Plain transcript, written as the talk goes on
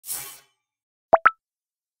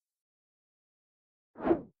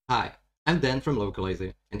Hi, I'm Dan from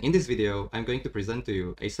Localazy, and in this video I'm going to present to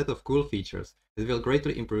you a set of cool features that will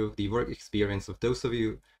greatly improve the work experience of those of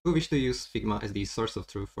you who wish to use Figma as the source of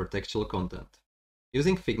truth for textual content.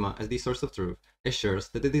 Using Figma as the source of truth assures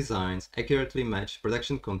that the designs accurately match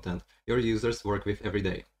production content your users work with every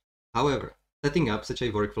day. However, setting up such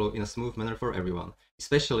a workflow in a smooth manner for everyone,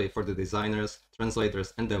 especially for the designers,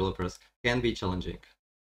 translators, and developers, can be challenging.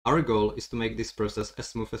 Our goal is to make this process as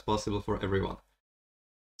smooth as possible for everyone.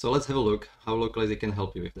 So let's have a look how Localizy can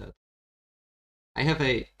help you with that. I have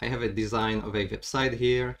a design of a website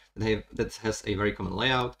here that has a very common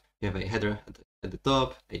layout. You have a header at the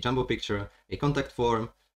top, a jumbo picture, a contact form,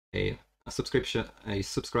 a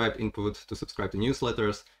subscribe input to subscribe to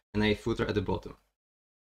newsletters, and a footer at the bottom.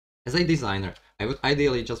 As a designer, I would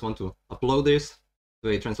ideally just want to upload this to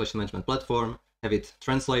a translation management platform, have it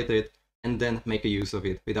translated, and then make a use of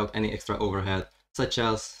it without any extra overhead, such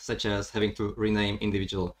as having to rename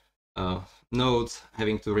individual nodes,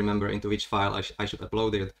 having to remember into which file I should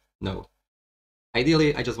upload it. No.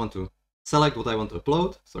 Ideally, I just want to select what I want to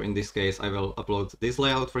upload. So in this case, I will upload this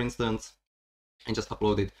layout, for instance, and just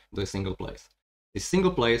upload it to a single place. This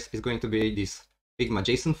single place is going to be this Figma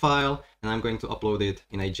JSON file, and I'm going to upload it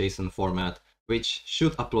in a JSON format, which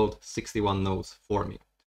should upload 61 nodes for me.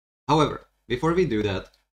 However, before we do that,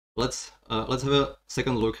 let's have a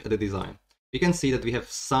second look at the design. We can see that we have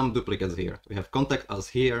some duplicates here. We have contact us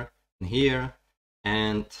here and here,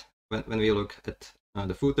 and when we look at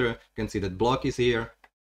the footer, you can see that block is here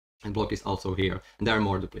and block is also here, and there are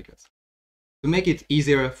more duplicates. To make it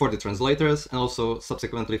easier for the translators and also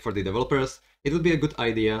subsequently for the developers, it would be a good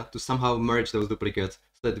idea to somehow merge those duplicates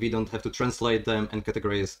so that we don't have to translate them and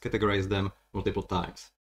categorize them multiple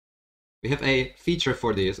times. We have a feature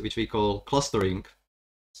for this, which we call clustering,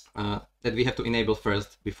 that we have to enable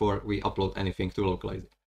first before we upload anything to Localizy.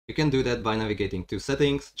 You can do that by navigating to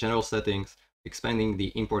Settings, General Settings, expanding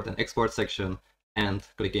the Import and Export section, and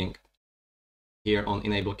clicking here on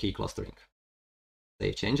Enable Key Clustering.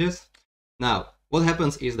 Save changes. Now, what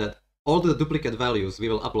happens is that all the duplicate values we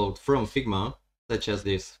will upload from Figma, such as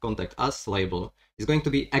this Contact Us label, is going to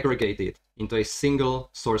be aggregated into a single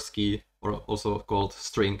source key, or also called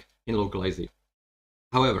string, in Localizy.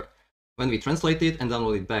 However, when we translate it and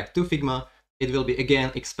download it back to Figma, it will be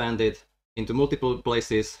again expanded into multiple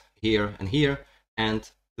places here and here,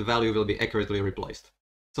 and the value will be accurately replaced.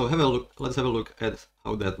 So let's have a look at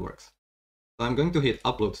how that works. So I'm going to hit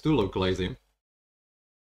Upload to Localizy,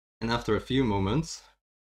 and after a few moments,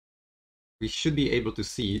 we should be able to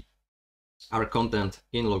see our content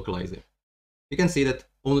in Localizy. You can see that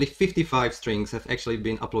only 55 strings have actually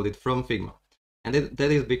been uploaded from Figma, and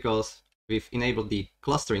that is because we've enabled the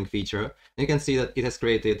clustering feature, and you can see that it has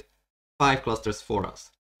created 5 clusters for us.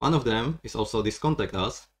 One of them is also this Contact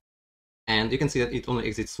Us, and you can see that it only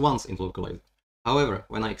exists once in Localizy. However,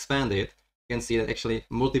 when I expand it, you can see that actually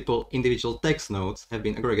multiple individual text nodes have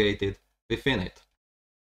been aggregated within it.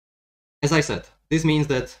 As I said, this means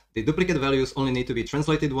that the duplicate values only need to be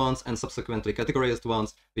translated once and subsequently categorized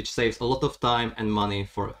once, which saves a lot of time and money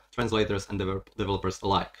for translators and developers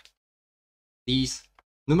alike. These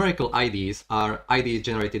numerical IDs are IDs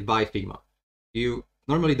generated by Figma. You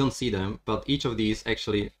normally don't see them, but each of these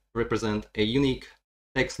actually represent a unique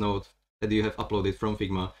text node that you have uploaded from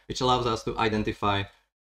Figma, which allows us to identify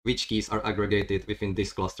which keys are aggregated within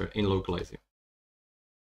this cluster in Localizy.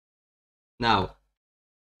 Now,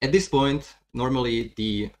 at this point, normally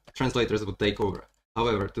the translators would take over.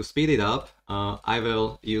 However, to speed it up, I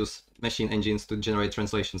will use machine engines to generate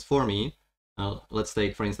translations for me. Let's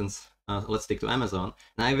take, for instance, let's stick to Amazon,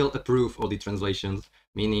 and I will approve all the translations,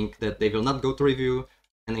 meaning that they will not go to review,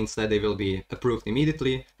 and instead they will be approved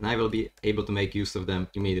immediately, and I will be able to make use of them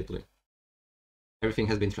immediately. Everything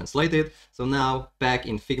has been translated, so now back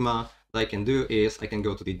in Figma, what I can do is I can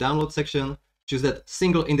go to the download section, choose that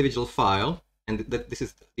single individual file, and this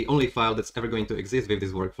is the only file that's ever going to exist with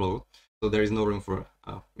this workflow, so there is no room for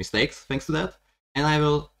mistakes thanks to that, and I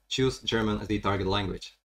will choose German as the target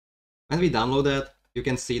language. When we download that, you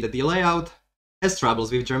can see that the layout has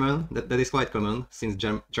troubles with German. That is quite common, since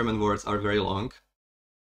German words are very long.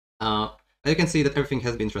 You can see that everything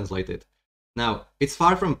has been translated. Now, it's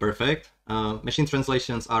far from perfect. Machine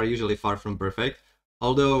translations are usually far from perfect,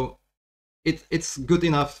 although it's good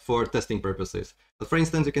enough for testing purposes. But for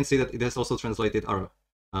instance, you can see that it has also translated our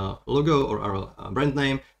logo or our brand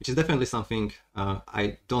name, which is definitely something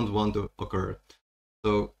I don't want to occur.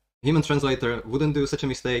 So human translator wouldn't do such a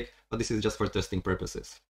mistake, but this is just for testing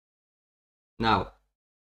purposes. Now,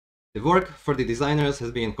 the work for the designers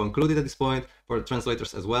has been concluded at this point, for the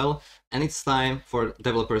translators as well, and it's time for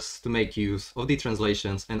developers to make use of the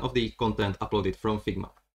translations and of the content uploaded from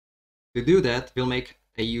Figma. To do that, we'll make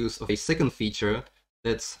a use of a second feature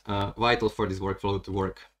that's vital for this workflow to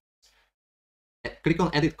work. Click on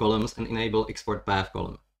Edit Columns and enable Export Path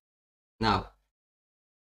column. Now,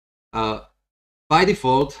 by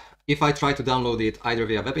default, if I try to download it either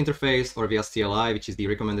via web interface or via CLI, which is the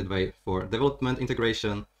recommended way for development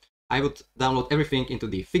integration, I would download everything into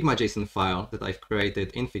the Figma JSON file that I've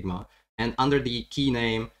created in Figma and under the key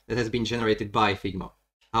name that has been generated by Figma.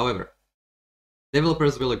 However,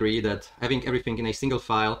 developers will agree that having everything in a single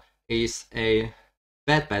file is a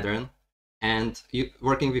bad pattern, and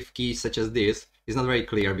working with keys such as this is not very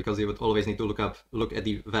clear because you would always need to look at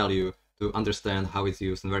the value to understand how it's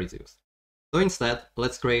used and where it's used. So instead,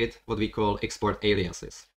 let's create what we call export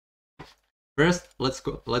aliases. First,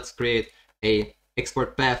 let's create a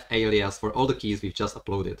export path alias for all the keys we've just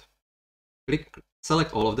uploaded.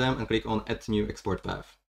 Select all of them and click on Add New Export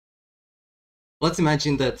Path. Let's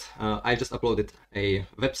imagine that I just uploaded a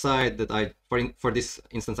website that for this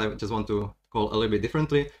instance, I just want to call a little bit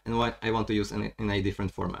differently, and what I want to use in a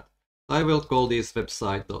different format. So I will call this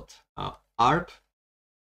website.arp,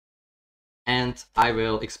 and I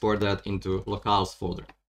will export that into locales folder.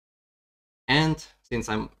 And since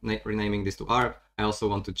I'm renaming this to ARP, I also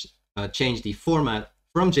want to change the format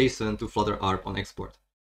from JSON to Flutter ARP on export.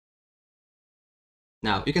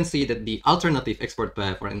 Now you can see that the alternative export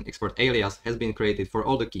path or an export alias has been created for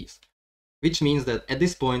all the keys, which means that at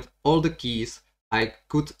this point, all the keys I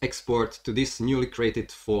could export to this newly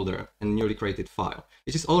created folder and newly created file,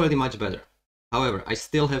 which is already much better. However, I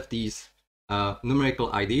still have these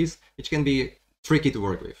numerical IDs, which can be tricky to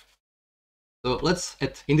work with. So let's,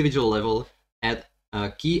 at individual level, add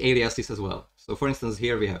key aliases as well. So for instance,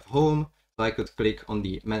 here we have home, so I could click on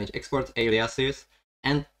the Manage Export Aliases,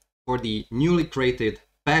 and for the newly created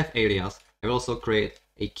path alias, I will also create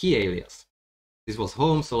a key alias. This was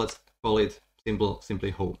home, so let's call it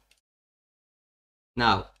simply home.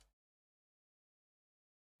 Now,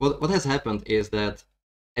 what has happened is that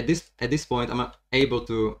at this point, I'm able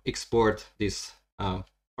to export this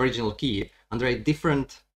original key under a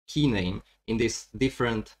different key name in this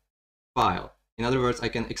different file. In other words, I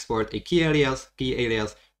can export a key alias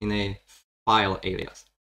in a file alias.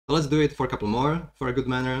 So let's do it for a couple more for a good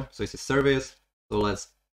manner. So this is service. So let's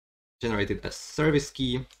generate it as service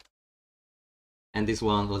key. And this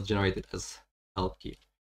one, let's generate it as help key.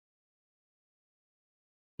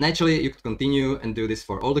 Naturally, you could continue and do this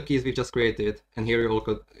for all the keys we've just created. And here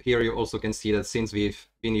you also can see that since we've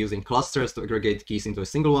been using clusters to aggregate keys into a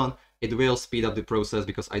single one, it will speed up the process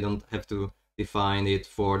because I don't have to define it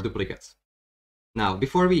for duplicates. Now,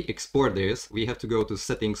 before we export this, we have to go to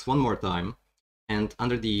settings one more time. And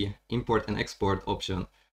under the import and export option,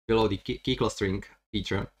 below the key clustering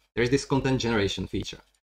feature, there is this content generation feature.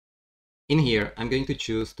 In here, I'm going to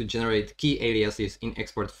choose to generate key aliases in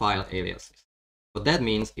export file aliases. What that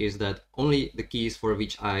means is that only the keys for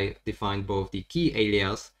which I defined both the key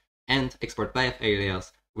alias and export path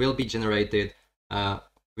alias will be generated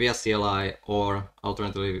via CLI or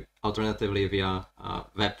alternatively via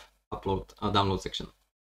web download section.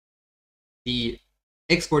 The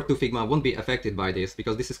export to Figma won't be affected by this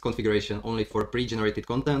because this is configuration only for pre-generated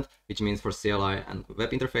content, which means for CLI and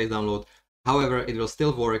web interface download. However, it will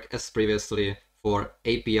still work as previously for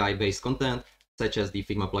API-based content, such as the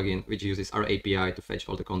Figma plugin, which uses our API to fetch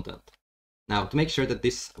all the content. Now, to make sure that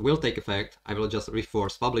this will take effect, I will just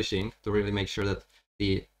reforce publishing to really make sure that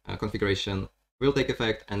the configuration will take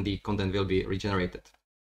effect and the content will be regenerated.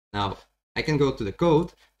 Now, I can go to the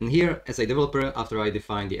code, and here, as a developer, after I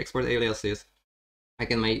define the export aliases, I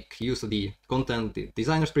can make use of the content the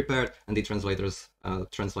designers prepared and the translators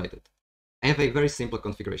translated. I have a very simple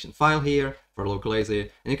configuration file here for Localazy,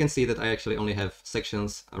 and you can see that I actually only have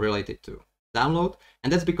sections related to download,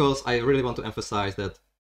 and that's because I really want to emphasize that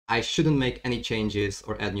I shouldn't make any changes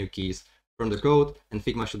or add new keys from the code, and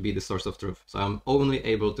Figma should be the source of truth. So I'm only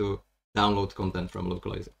able to download content from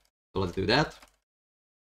Localazy. So let's do that.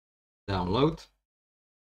 Download.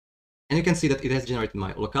 And you can see that it has generated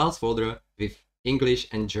my locales folder with English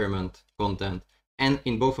and German content. And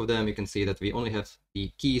in both of them, you can see that we only have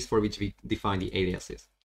the keys for which we define the aliases.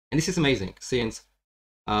 And this is amazing since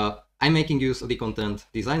I'm making use of the content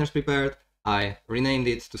designers prepared. I renamed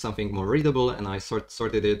it to something more readable, and I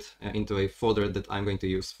sorted it into a folder that I'm going to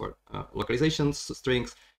use for localization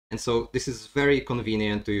strings. And so this is very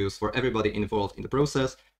convenient to use for everybody involved in the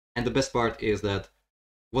process. And the best part is that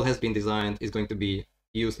what has been designed is going to be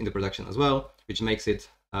used in the production as well, which makes it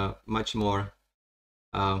much more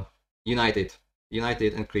united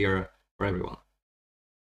and clearer for everyone.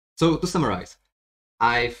 So to summarize,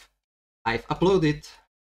 I've uploaded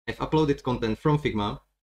content from Figma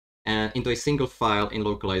into a single file in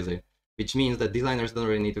Localizy. which means that designers don't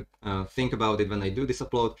really need to think about it when they do this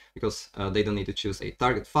upload, because they don't need to choose a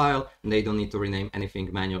target file and they don't need to rename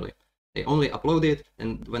anything manually. They only upload it,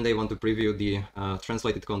 and when they want to preview the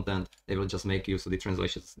translated content, they will just make use of the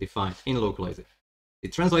translations defined in Localize. The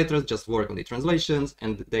translators just work on the translations,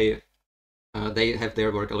 and they have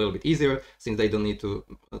their work a little bit easier, since they don't need to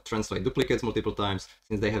translate duplicates multiple times,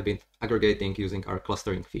 since they have been aggregating using our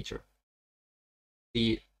clustering feature.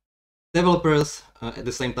 The developers, at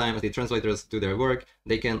the same time as the translators do their work,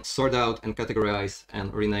 they can sort out and categorize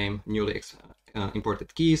and rename newly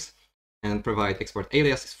imported keys and provide export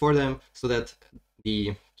aliases for them, so that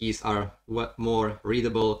the keys are more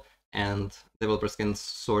readable and developers can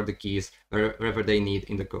sort the keys wherever they need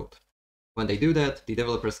in the code. When they do that, the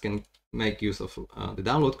developers can make use of the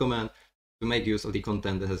download command to make use of the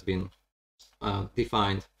content that has been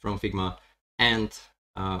defined from Figma and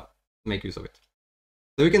make use of it.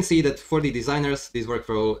 So you can see that for the designers, this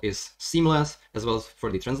workflow is seamless, as well as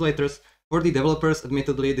for the translators. For the developers,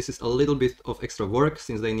 admittedly, this is a little bit of extra work,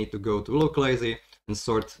 since they need to go to Localazy and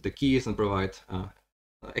sort the keys and provide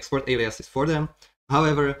export aliases for them.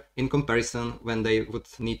 However, in comparison, when they would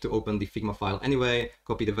need to open the Figma file anyway,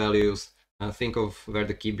 copy the values, think of where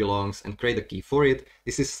the key belongs and create a key for it,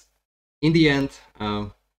 this is in the end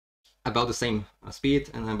about the same speed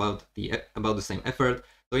and about the same effort.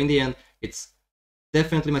 So in the end, it's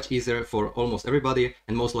definitely much easier for almost everybody,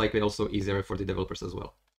 and most likely also easier for the developers as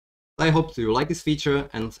well. I hope you like this feature,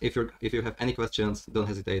 and if you have any questions, don't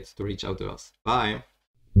hesitate to reach out to us. Bye!